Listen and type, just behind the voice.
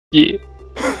Yeah.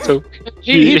 So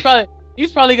He's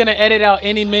probably gonna edit out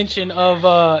any mention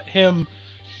of him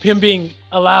being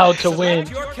allowed to win.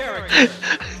 He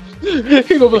gonna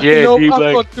be like, nope,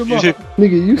 I fucked him up.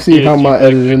 Nigga, you see how my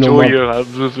editing on my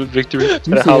victory.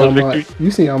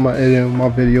 You see how my editing on my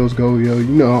videos go, yo. You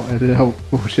know how edit how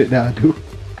bullshit that I do.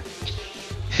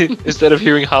 Instead of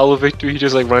hearing hollow victory, he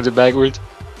just like runs it backwards.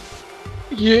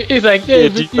 Yeah, he's like, yeah,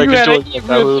 you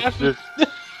had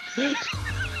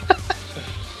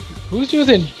Who's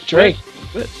using Drake?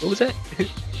 What was that?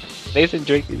 Nathan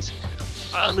Drake is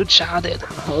uncharted.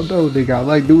 Oh no, they got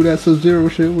like do that Sub-Zero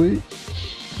shit with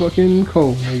fucking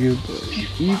Cole, nigga.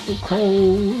 Evil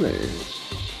Cole, man.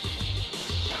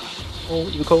 Oh,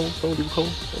 you Cole.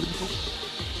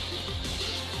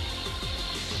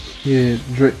 Yeah,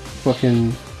 Drake,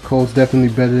 fucking Cole's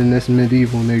definitely better than this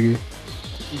medieval nigga.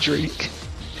 Drake.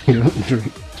 You know,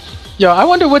 Drake. Yo, I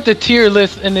wonder what the tier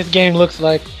list in this game looks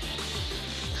like.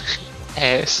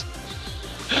 Ass.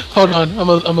 Hold on, I'm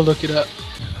gonna look it up.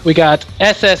 We got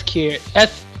SS tier,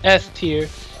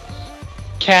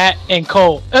 Cat, and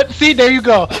Cole. See, there you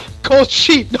go. Cole's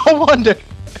cheap, no wonder.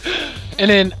 And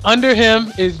then under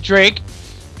him is Drake.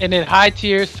 And then high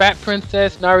tiers, Fat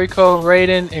Princess, Nariko,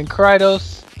 Raiden, and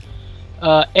Kratos.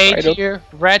 A tier,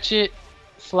 Ratchet,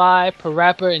 Sly,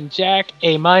 Parappa, and Jack.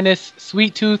 A-,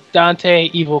 Sweet Tooth, Dante,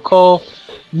 Evil Cole.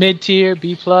 Mid tier,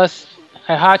 B+,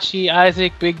 Heihachi,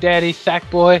 Isaac, Big Daddy,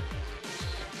 Sackboy.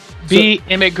 B,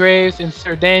 Emmett Graves and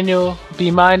Sir Daniel. B-,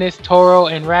 Toro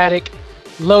and Radic.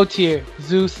 Low tier,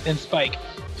 Zeus and Spike.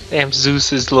 Damn,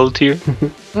 Zeus is low tier.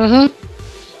 Mm-hmm.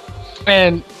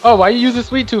 And, oh, why you using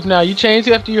Sweet Tooth now? You changed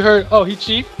it after you heard, oh, he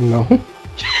cheap? No.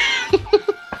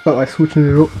 I felt like switching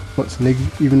it up once,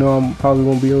 nigga. Even though I probably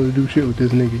won't be able to do shit with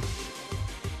this nigga.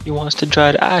 He wants to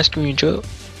try the ice cream truck.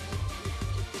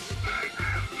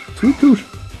 Sweet douche.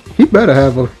 He better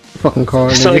have a fucking car.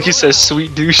 It's not like he says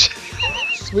sweet douche.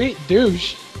 Sweet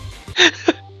douche.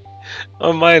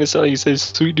 On mine, it's not like he says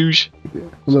sweet douche. Yeah,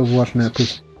 I love watching that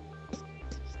pussy.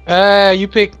 You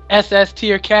pick SS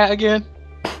tier Cat again?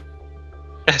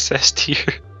 SS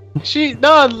tier.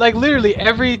 Like literally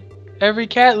every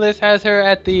Cat list has her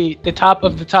at the top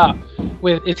of the top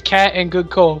with its Cat and Good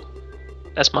Cole.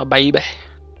 That's my baby.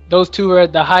 Those two are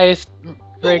at the highest.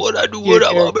 What I do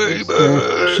without my baby?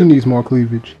 Yeah, she needs more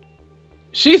cleavage.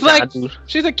 She's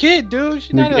she's a kid, dude.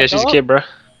 She's not she's a kid, bro.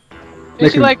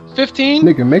 Is she like 15?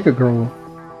 Nigga, make her grow up.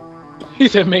 He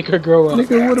said make her grow up.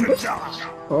 Nigga, what about?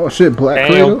 Oh shit,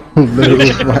 Black Kratos.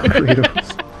 Literally Black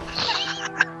Kratos.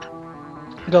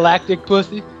 Galactic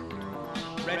pussy.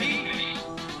 Ready?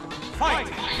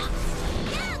 Fight!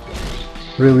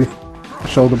 Really?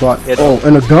 Shoulder block. Yeah, oh,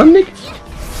 and a gun, nigga?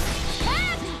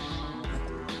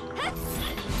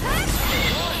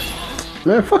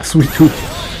 Man, fuck Sweet Tooth.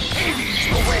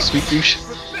 Sweet douche.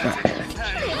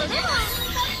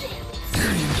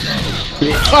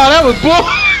 Oh, that was bull.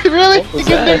 Really? He gives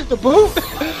niggas the boot?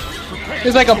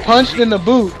 It's like a punch in the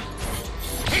boot.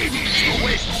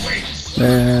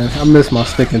 Man, I miss my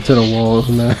sticking to the walls,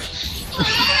 man.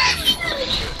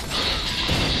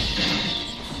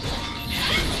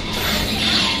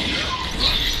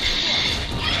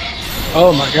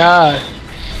 Oh my god.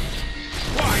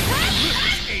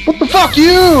 What the fuck,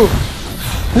 you?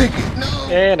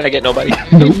 And I get nobody.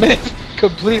 He missed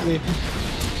completely.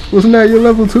 Wasn't that your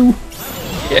level 2?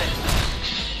 Yeah.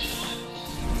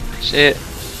 Shit.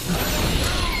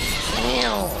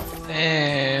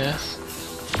 Damn.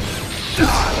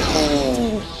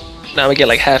 Now we get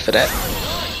like half of that.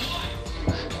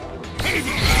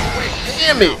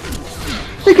 Damn it!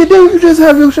 Nigga, didn't you just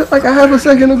have your shit like a half a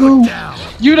second ago?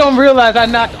 You don't realize I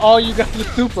knocked all you guys the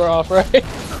super off, right?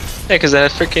 Yeah, cause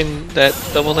that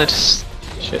double-edged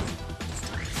shit.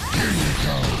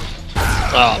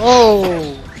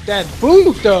 Oh, that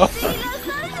boot though.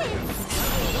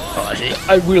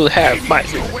 I will have my.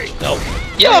 No.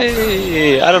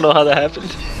 Yeah, I don't know how that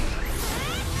happened.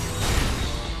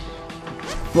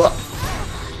 What?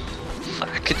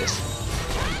 Fuck this.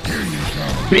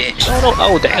 Bitch!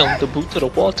 Oh damn, the boot to the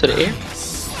wall to the air.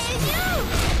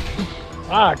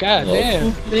 Ah, god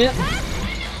damn. Yeah.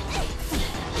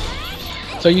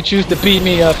 So you choose to beat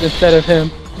me up instead of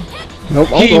him. Nope,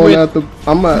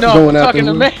 I'm not going after talking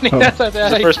to Manny. Oh. That's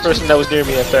the first person that was near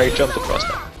me after I jumped across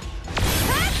that.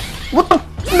 What the?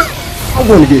 No. I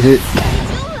want to get hit.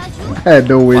 I had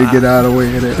no way to get out of the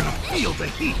way of that.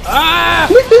 Ah!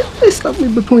 They stuck me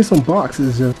between some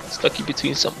boxes. Stuck you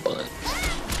between some buns.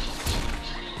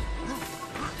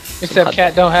 Except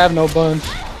Cat don't have no buns.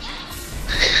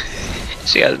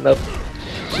 She got enough.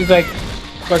 She's like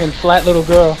fucking flat little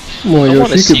girl. Come on, yo,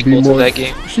 she could be more. That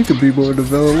game. She could be more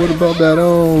developed. What about that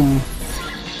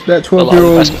That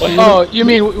 12-year-old. Oh, you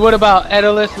mean what about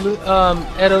Edalus?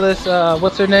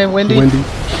 What's her name? Wendy. Wendy.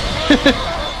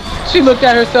 She looked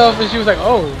at herself and she was like,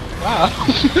 "Oh, wow!"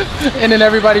 And then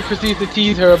everybody proceeds to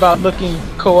tease her about looking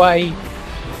kawaii.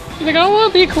 She's like, "I don't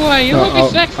want to be kawaii. You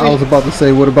look sexy." I was about to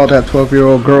say, what about that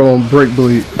 12-year-old girl on Break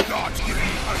Bleed?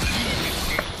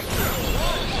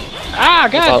 Ah,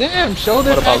 goddamn! Shoulder.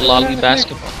 What about lolly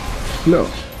basketball? No.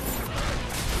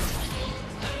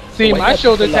 See, Why my you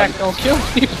shoulder got attack don't kill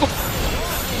people.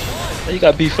 You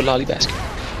got beef for lolly basketball.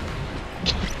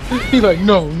 He's like,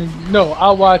 no,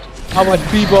 I'll watch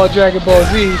B-Ball Dragon Ball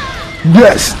Z.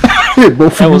 Yes.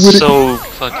 Both That of you was with so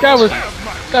fucking.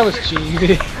 That was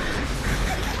cheesy.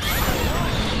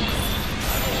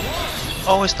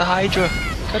 Oh, it's the Hydra.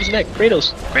 Cut his neck.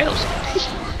 Kratos.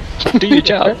 Do your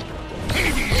job.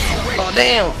 Oh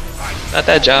damn. Not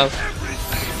that job.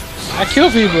 I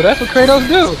kill people. That's what Kratos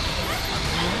do.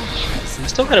 You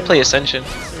still gotta play Ascension.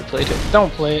 Never played it.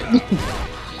 Don't play it.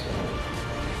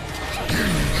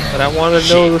 But I want to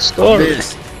know the story.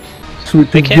 it. Sweet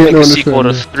They to can't get make on a the sequel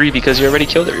to server. 3 because you already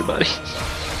killed everybody.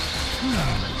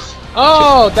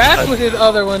 Oh, that's what his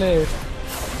other one is.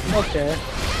 Okay.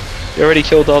 You already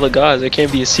killed all the gods. There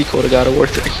can't be a sequel to God of War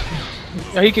 3.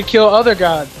 Now he could kill other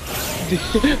gods.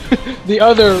 The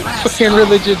other fucking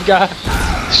religious god.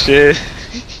 Shit.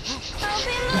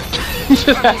 Just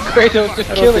have Kratos just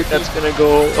I kill don't it. think that's gonna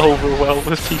go over well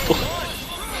with people.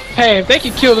 Hey, if they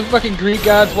can kill the fucking Greek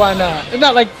gods, why not? It's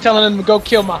not like telling them to go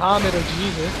kill Muhammad or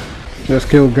Jesus. Just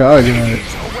kill God, guys.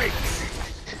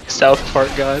 South Park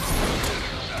gods.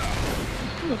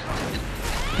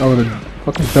 Oh, the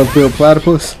fucking Duckbill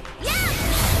Platypus.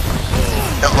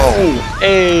 Oh,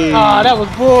 hey. Ah, that was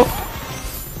bull.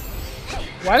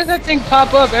 Why does that thing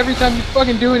pop up every time you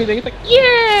fucking do anything? It's like,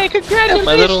 yay, congratulations!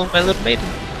 my little maiden.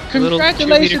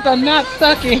 Congratulations on not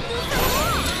sucking.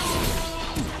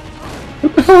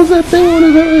 What the hell is that thing on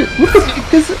his head? What the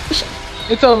fuck is it?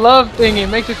 It's a love thing. It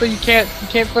makes it so you can't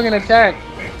fucking attack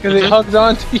because it hugs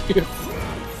onto you.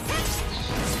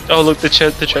 Oh look, the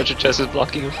treasure chest is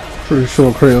blocking him. Pretty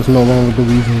sure Kratos no longer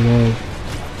believes in love.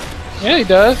 Yeah, he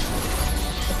does.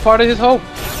 It's part of his hope.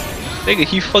 Nigga,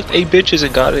 he fucked 8 bitches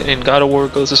and God of War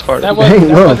goes as far as That wasn't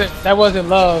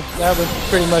love. That was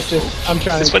pretty much just I'm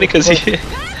trying. It's to funny because he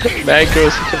mad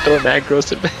girls, he can throw mad girls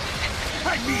to bed.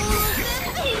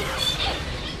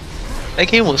 That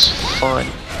game was fun.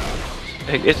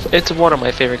 Like, it's one of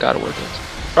my favorite God of War games.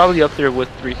 Probably up there with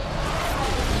 3.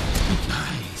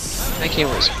 That game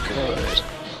was good.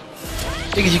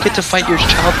 Nigga, you get to fight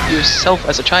yourself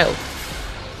as a child.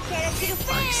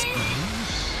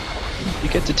 You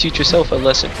get to teach yourself a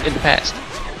lesson in the past.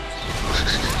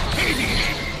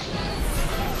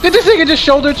 Did this nigga just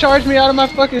shoulder charge me out of my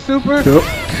fucking super? Yep.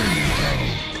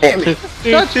 Damn it.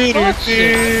 Such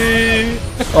bullshit.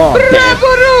 Oh, damn.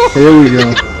 Here we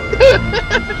go.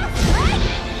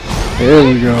 Here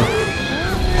we go.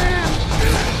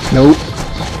 Nope.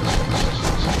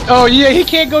 Oh yeah, he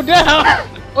can't go down.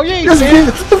 Oh yeah, he Just can.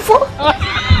 what the fuck?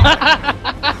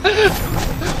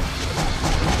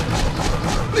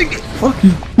 Fuck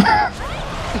you.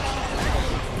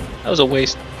 That was a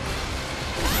waste.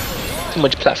 Too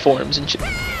much platforms and shit.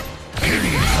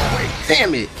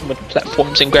 Damn it. Too much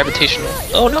platforms and gravitational.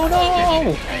 Oh no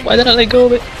no! Why did I let go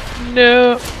of it?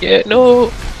 No. Yeah,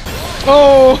 no.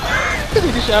 Oh, he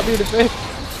just shot me in the face.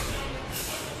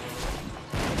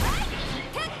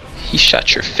 He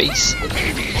shot your face.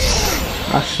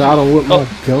 I shot him with my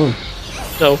gun.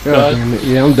 No, God damn it.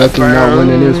 Yeah, I'm definitely not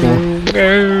winning this one.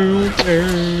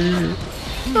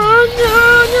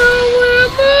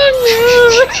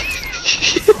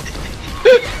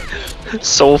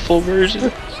 Soulful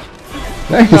version.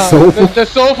 That is soulful. The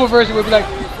soulful version would be like,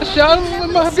 I shot him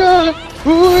with my gun.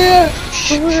 Ooh yeah,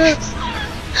 ooh yeah.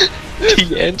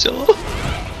 D'Angelo.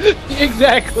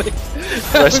 Exactly.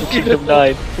 Wrestle Kingdom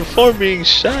 9. Performing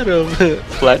Shadow.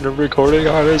 Platinum recording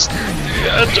artist.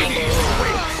 D'Angelo.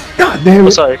 God damn Oh,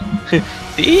 it. sorry.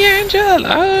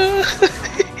 D'Angelo.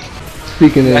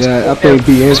 Speaking of that, I think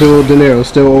D'Angelo Dinero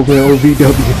still over in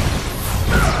OVW.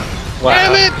 Wow.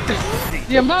 Damn it!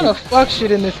 The amount of fuck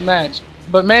shit in this match,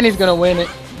 but Manny's gonna win it.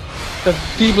 Cause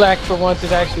D-Black for once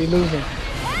is actually losing.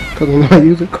 Cause I'm not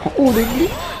using coding.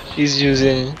 He's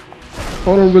using.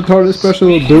 All the retarded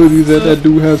special abilities that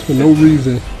dude has for no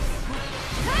reason.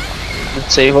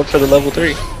 Save up for the level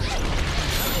 3.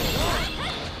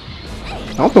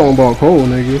 I'm talking about Cole,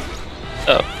 nigga.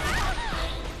 Oh.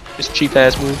 Just cheap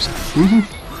ass moves.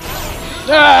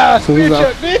 Ah, As soon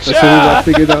as bitch! I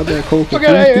figured out that Cole could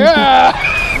Okay, freeze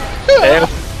people. Damn.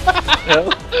 Hell.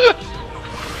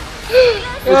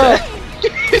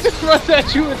 He just runs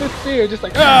at you with his spear, just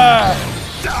like ah.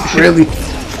 Really?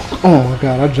 Oh my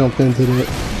god, I jumped into that.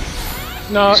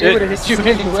 No, Shit. it would have hit you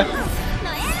anyway.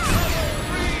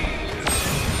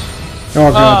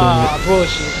 Oh god Ah,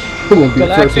 bullshit. damn it. It won't be the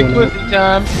first Galactic one pussy out.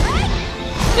 time.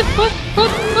 Here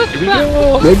we go.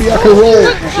 Maybe I can roll.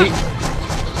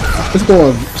 It's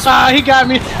going. Ah, he got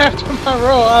me after my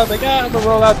roll. I was like, ah, I'm gonna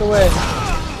roll out the way.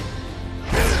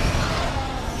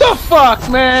 The fuck,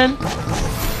 man?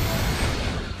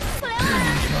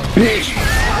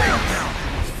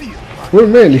 Where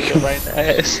Manny? Right in the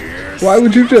ass. Why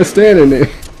would you just stand in there?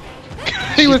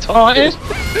 He was taunting.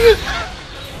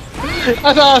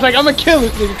 I was like, I'm gonna kill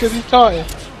this nigga because he's taunting.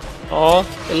 Aw,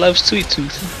 it loves Sweet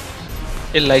Tooth.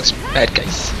 It likes bad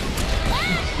guys.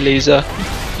 Laser.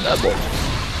 Double.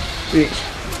 Bitch.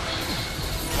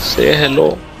 Say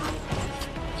hello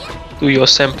to your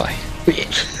senpai.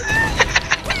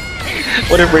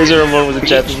 What if Razor Ramon was a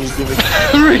Japanese gimmick?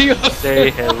 Real.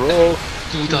 Say hello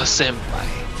to the senpai.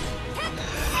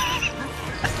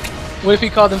 What if he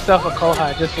called himself a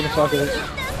kohai just for the fuck of it?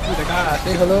 He's like, ah,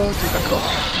 say hello to the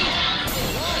kohai.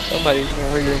 Somebody's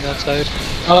murdering outside.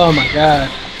 Oh my god.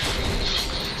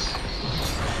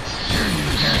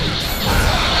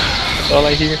 That's all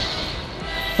I hear.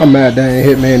 I'm mad that I ain't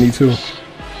hit Manny too.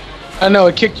 I know,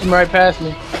 it kicked him right past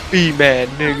me. Be mad,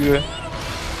 nigga.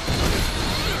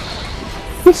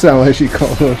 It sound like she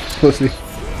called her pussy.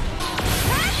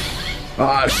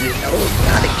 Ah shit, no,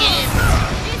 not again.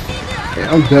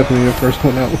 Yeah, I'm definitely the first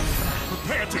one out.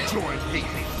 Prepare to join me.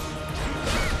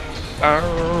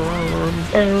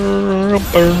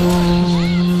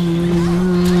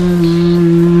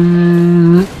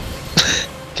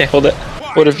 Can't hold it.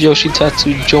 What if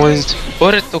Yoshitatsu joins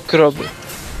Boruto Club?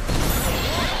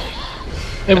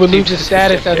 It would lose its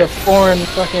status as a foreign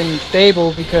fucking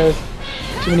stable because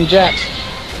too many Japs.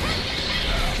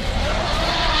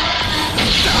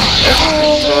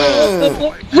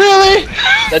 Really?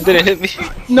 That didn't hit me.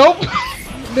 Nope.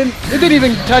 It didn't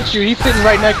even touch you. He's sitting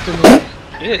right next to me.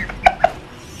 Shit.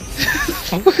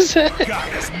 What was that?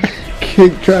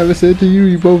 Kick Travis into you,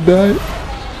 you both died.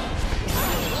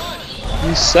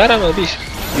 You said I'm a bitch.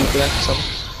 You black or something.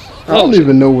 I don't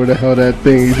even know where the hell that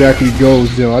thing exactly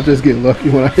goes, yo. I just get lucky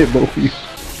when I hit both of you.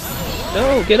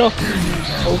 No, get off.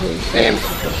 Over. Damn.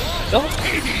 No.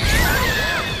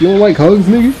 You don't like hugs,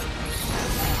 nigga?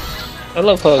 I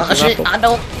love hugs. Oh shit, I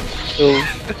don't. Little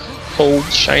cold,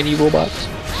 shiny robots.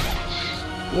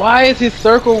 Why is his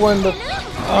circle one the?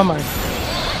 Oh my.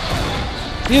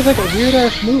 He has like a weird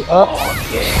ass move. Oh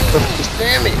yeah.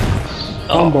 Damn it.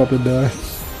 I'm about to die.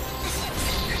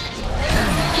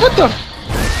 What the?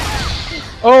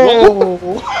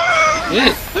 Oh.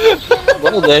 Shit.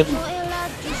 Well then.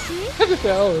 I just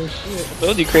said, oh shit.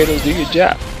 Told you, Kratos, do your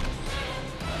job.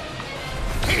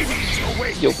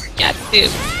 Yo,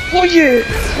 goddamn. Oh yeah.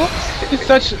 It's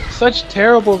such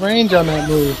terrible range on that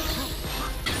move.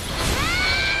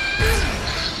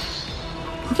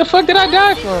 What the fuck did I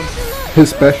die from? His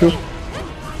special?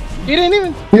 He didn't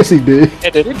even. Yes, he did.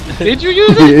 Did you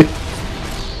use it? Yeah.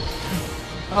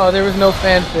 Oh, there was no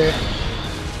fanfare.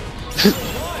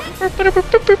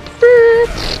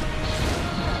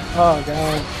 Oh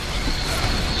god.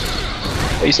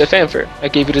 Oh, you said fanfare. I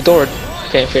gave you the door.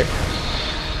 Fanfare.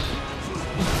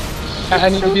 I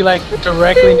need to be like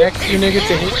directly next to you niggas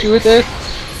to hit you with this.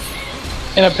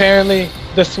 And apparently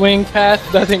the swing pass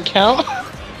doesn't count.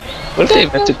 What if they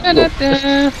meant to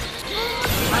do?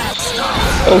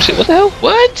 Oh shit, what the hell?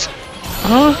 What?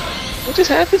 Huh? What just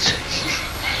happened?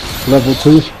 Level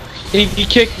 2. He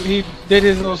did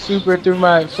his little super through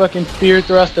my fucking spear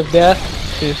thrust of death.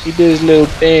 He did his little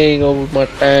thing over my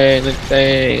thing, the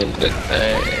thing, and the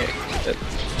thing, the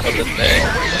other thing.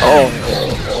 Oh.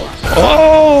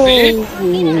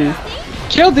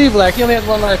 Kill D Black, he only has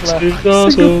one life left.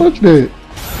 Nigga, fuck that.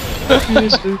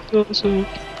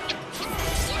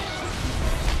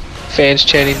 Fans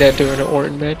chanting that during the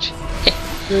Orton match.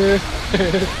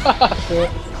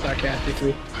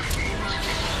 Sarcastically.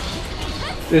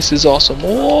 This is awesome.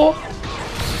 Oh,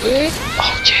 wait.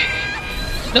 Oh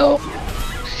yeah. No.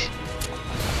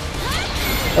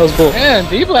 That was bull. Man,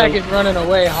 D Black is running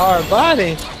away hard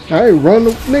body. I ain't run,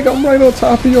 nigga. I'm right on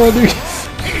top of y'all niggas.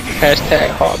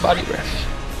 Hashtag hard body ref.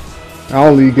 I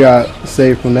only got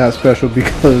saved from that special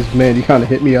because, man, you kind of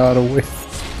hit me out of the way.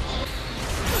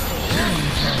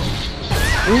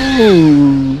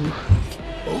 Ooh.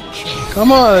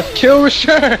 Come on, let's kill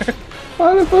Rasher.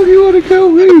 Why the fuck you want to kill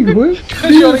me?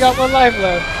 Because you only got one life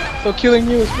left. So killing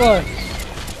you is fun.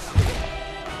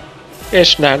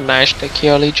 It's not nice to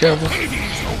kill each other.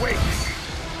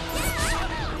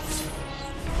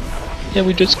 Yeah,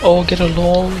 we just all get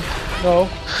along. No.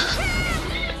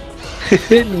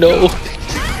 No.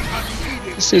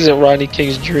 This isn't Ronnie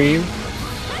King's dream.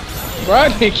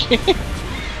 Rodney King.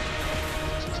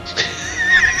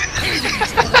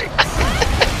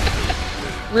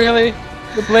 Really?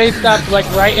 The blade stopped like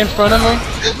right in front of him?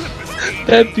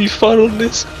 That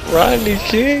befuddleness, Ronnie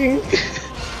King.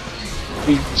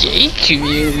 The gay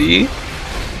community.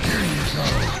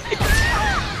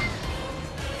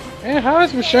 Man, how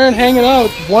is Rashawn hanging out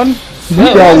with one?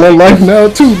 You got one life now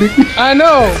too, nigga. I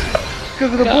know.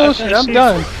 Because of the bullshit. I'm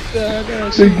done.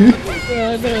 Nigga.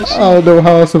 I don't know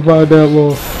how I survived that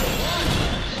long.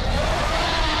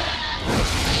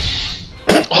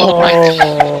 Oh my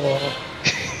god.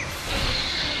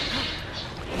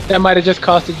 That might have just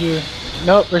costed you.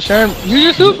 Nope, Rashawn, use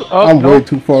your super. Oh, I'm way nope.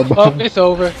 too far Oh, behind. it's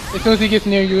over. As soon as he gets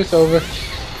near you, it's over.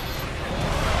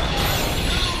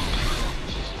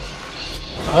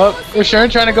 Oh,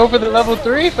 Rashawn trying to go for the level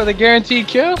 3 for the guaranteed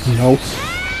kill? No.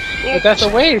 But that's a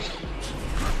waste.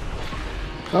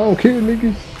 I don't care,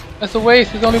 nigga. That's a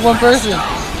waste. There's only one person.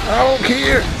 I don't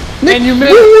care. And you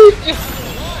missed. Really?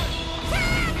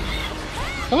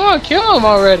 Come on, kill him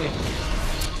already.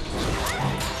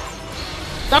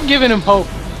 Stop giving him hope.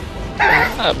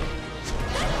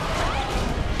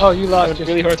 Oh, you lost your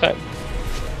really hard time.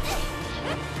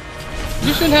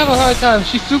 You shouldn't have a hard time.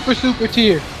 She's super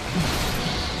tier.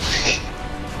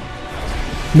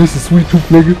 This is sweet tooth,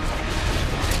 nigga.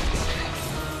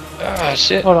 Ah,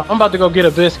 shit. Hold on, I'm about to go get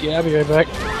a biscuit. I'll be right back.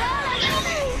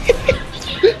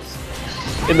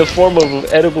 In the form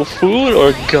of edible food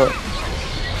or gun?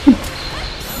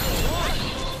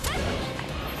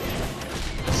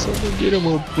 Someone get him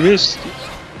a brisket.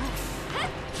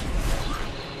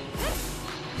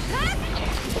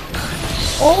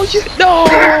 Oh, yeah, no!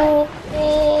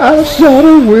 I shot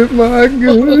her with my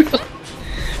gun.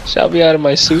 Shot me out of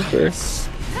my super.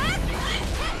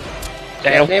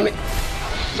 Damn it.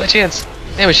 My chance.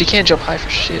 Damn it, she can't jump high for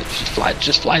shit. She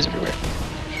just flies everywhere.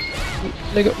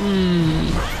 Nigga,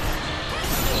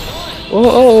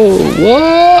 Oh,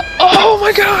 what? Oh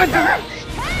my god!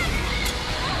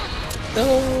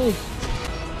 No!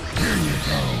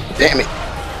 Damn it!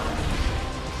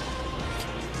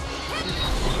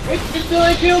 You still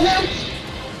ain't killed him?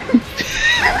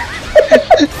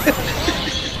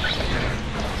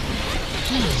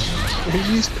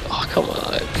 Oh, come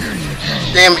on.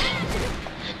 Damn it.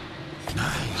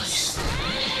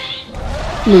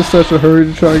 I'm in such a hurry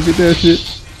to try and get that shit.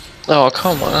 Oh,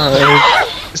 come on.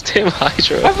 It's damn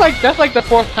Hydra. That's like the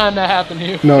 4th time that happened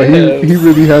here. No, he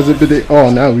really hasn't been. Oh,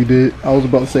 now he did. I was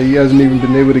about to say he hasn't even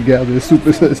been able to gather his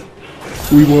super since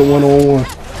we went 1-on-1.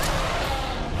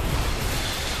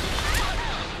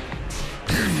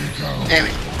 Damn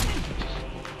it.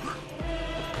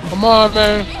 Come on,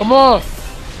 man. Come on.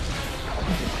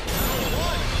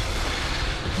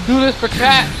 Do this for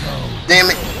Cat. Damn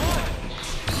it.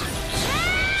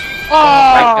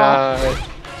 Oh, my god.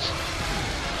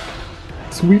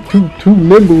 Sweet tooth, too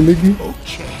nimble, nigga.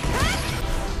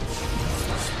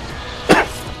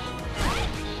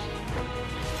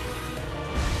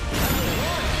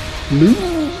 No.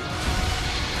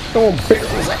 Throwing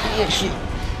barrels at me and shit.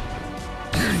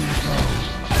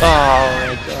 Oh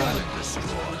my god.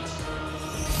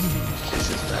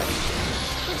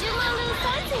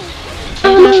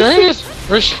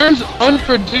 Returns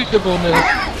unpredictableness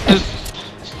is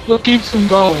what keeps him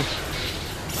going.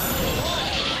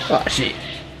 Ah, shit.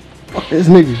 Fuck this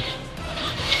nigga.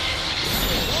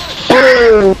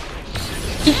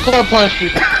 He club punched me.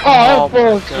 Oh, that's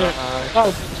bullshit. That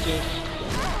was bullshit.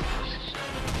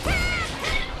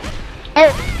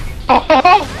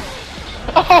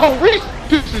 Oh,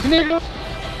 Reese's, nigga.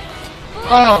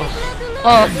 Oh.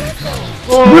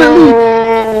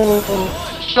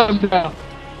 Shut him down.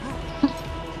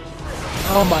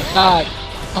 Oh my god.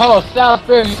 Oh, South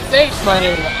Philly State's my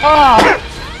nigga. Oh!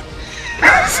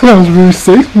 Sounds really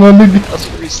safe, my nigga. That's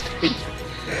where he stayed.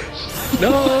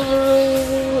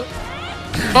 No!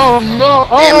 Oh no!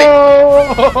 Damn it!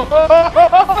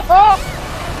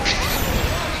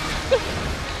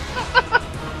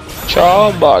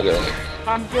 Chawbagger.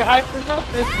 I'm getting hyped for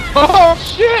nothing. Oh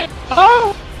shit!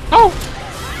 Oh! Oh!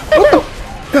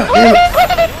 God damn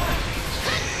it.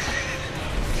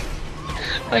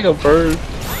 Like a bird.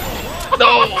 No!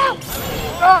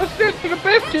 Oh shit! Take a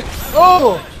biscuit!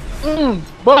 Oh!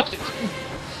 Bucket!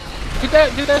 Get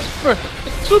that super!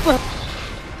 Super!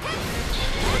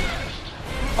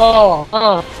 Oh!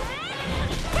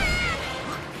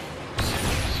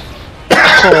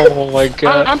 Oh my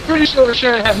god. I'm pretty sure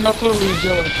Sharon has no clue what he's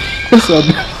doing.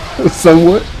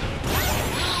 Somewhat.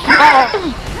 Oh!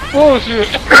 Bullshit!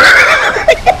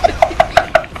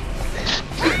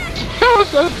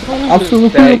 I'm still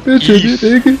put a picture of it,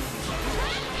 nigga.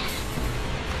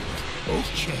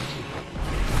 Okay.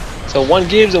 So one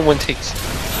gives and one takes.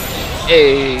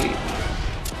 Hey.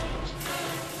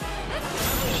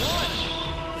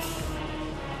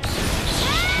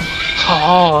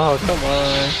 Oh, come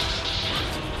on.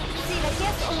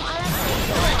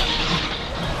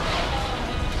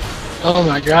 Oh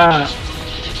my god.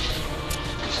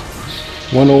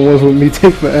 One-on-ones with me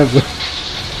take forever.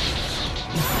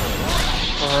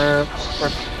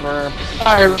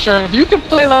 Alright, Return, if you can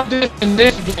play like this in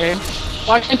this game,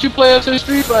 why can't you play us in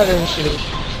Street Fighter and shit?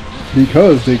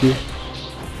 Because, nigga.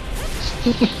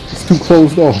 It's too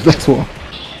closed off, that's why.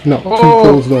 No, too Oh.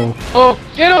 closed off. Oh,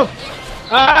 get him!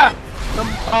 Ah!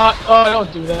 Oh,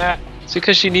 don't do that. It's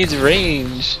because she needs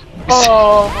range.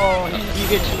 Oh, he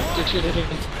hit you.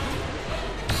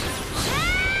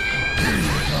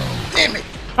 Damn it!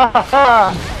 Ha ha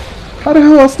ha! How the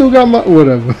hell I still got my...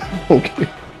 Whatever. Okay.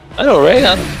 I know, right?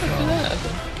 I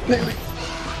don't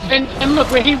And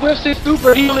look, when he whips his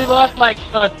super, he only lost like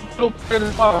a little bit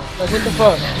of the bar. Like, what the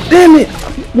fuck? Damn it!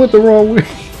 I went the wrong way.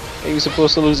 He was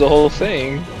supposed to lose the whole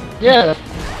thing. Yeah.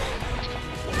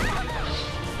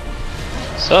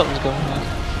 Something's going on.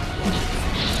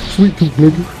 Sweet tooth,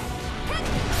 nigga.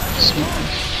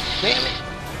 Damn it.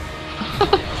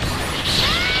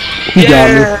 He got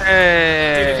me.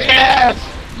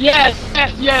 Yes!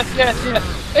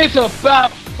 It's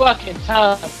about fucking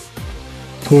time.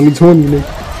 2020,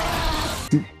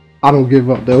 nigga. I don't give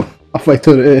up, though. I fight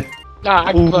to the end. Nah,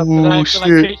 I give up, but I Ooh, feel like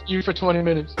shit. chasing you for 20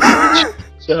 minutes.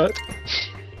 Shot.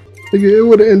 Nigga, it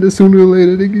would've ended sooner or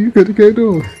later, nigga. You could've kept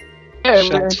going. Yeah,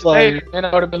 Shots man. fired. And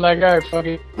I would've been like, alright, fuck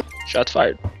it. Shots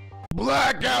fired.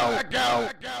 Blackout!